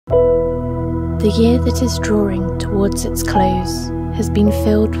The year that is drawing towards its close has been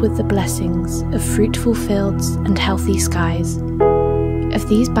filled with the blessings of fruitful fields and healthy skies. Of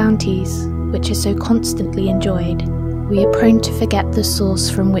these bounties, which are so constantly enjoyed, we are prone to forget the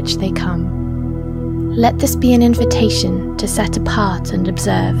source from which they come. Let this be an invitation to set apart and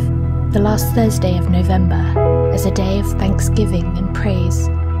observe the last Thursday of November as a day of thanksgiving and praise.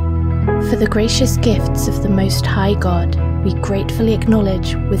 For the gracious gifts of the Most High God, we gratefully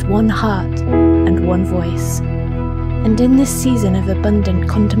acknowledge with one heart and one voice. And in this season of abundant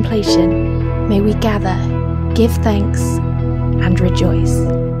contemplation, may we gather, give thanks, and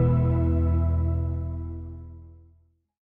rejoice.